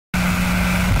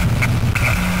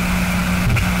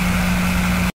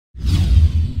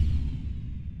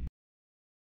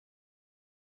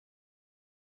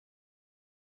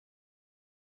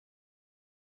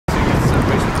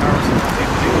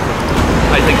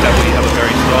that we have a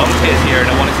very strong case here, and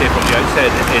I want to say from the outset,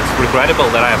 it's regrettable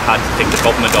that I have had to take the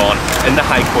government on in the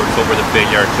High Courts over the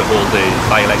failure to hold the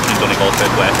by-election in Donegal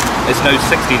South West. It's now 16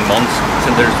 months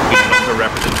since there's been an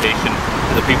under-representation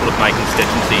to the people of my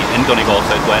constituency in Donegal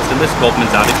South West, and this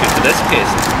government's attitude to this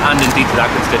case, and indeed to that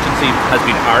constituency, has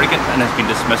been arrogant and has been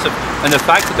dismissive. And the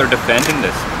fact that they're defending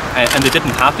this, and they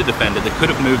didn't have to defend it, they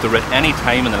could have moved the writ any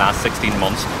time in the last 16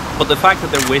 months, but the fact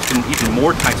that they're wasting even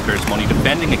more taxpayers' money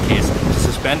defending a case to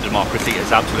suspend democracy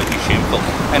is absolutely shameful.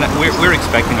 And we're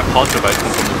expecting a positive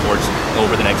outcome from the courts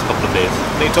over the next couple of days.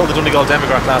 They told the Donegal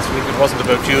Democrat last week it wasn't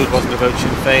about you, it wasn't about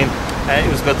Sinn Féin,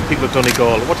 it was about the people of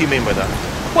Donegal. What do you mean by that?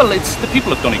 Well, it's the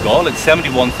people of Donegal. It's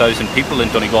 71,000 people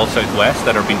in Donegal South West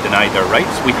that are being denied their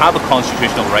rights. We have a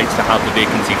constitutional right to have the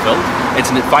vacancy filled. It's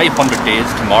in 500 days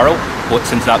tomorrow, but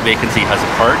since that vacancy has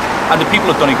occurred. And the people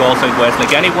of Donegal South West,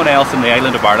 like anyone else in the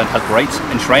island of Ireland, have rights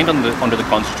enshrined under the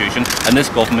Constitution, and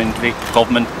this government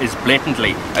is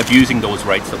blatantly abusing those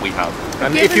rights that we have.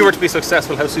 And if you were to be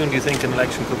successful, how soon do you think a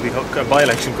by-election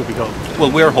could be held?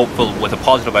 Well, we're hopeful with a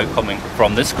positive outcome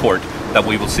from this court that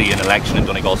we will see an election in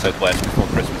Donegal South West before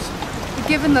Christmas.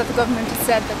 Given that the government has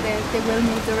said that they will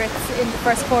move the writs in the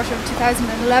first quarter of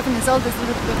 2011, is all this a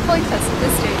little bit pointless at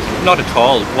this stage? Not at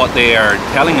all. What they are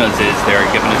telling us is they're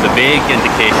giving us a vague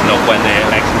indication of when the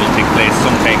election will take place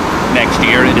sometime next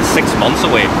year. It is 6 months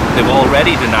away. They've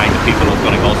already denied the people of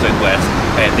Donegal South West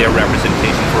their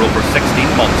representation for over 16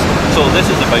 months. So this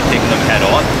is about taking them head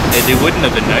on. They wouldn't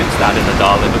have announced that in the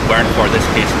Dáil if it weren't for this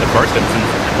case in the first instance.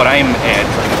 But I'm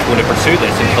going to pursue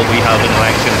this until we have an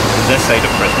election this side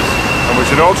of Christmas. And we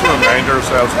should also remind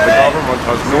ourselves that the government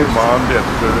has no mandate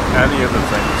to do any of the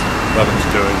things that it's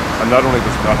doing. And not only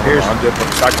does it not have a mandate, but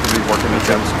it's actively working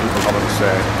against people having a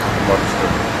say in what it's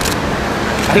doing.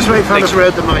 This way, fellas,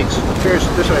 around the mics. Pearse,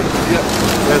 this way. Yeah.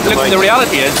 Look, the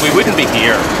reality is we wouldn't be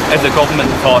here if the government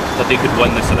thought that they could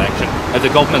win this election. If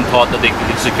the government thought that they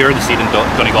could secure the seat in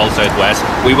Donegal South West,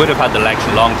 we would have had the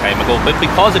election a long time ago. But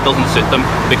because it doesn't suit them,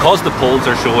 because the polls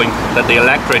are showing that the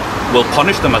electorate will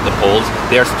punish them at the polls,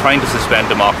 they are trying to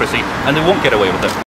suspend democracy, and they won't get away with it.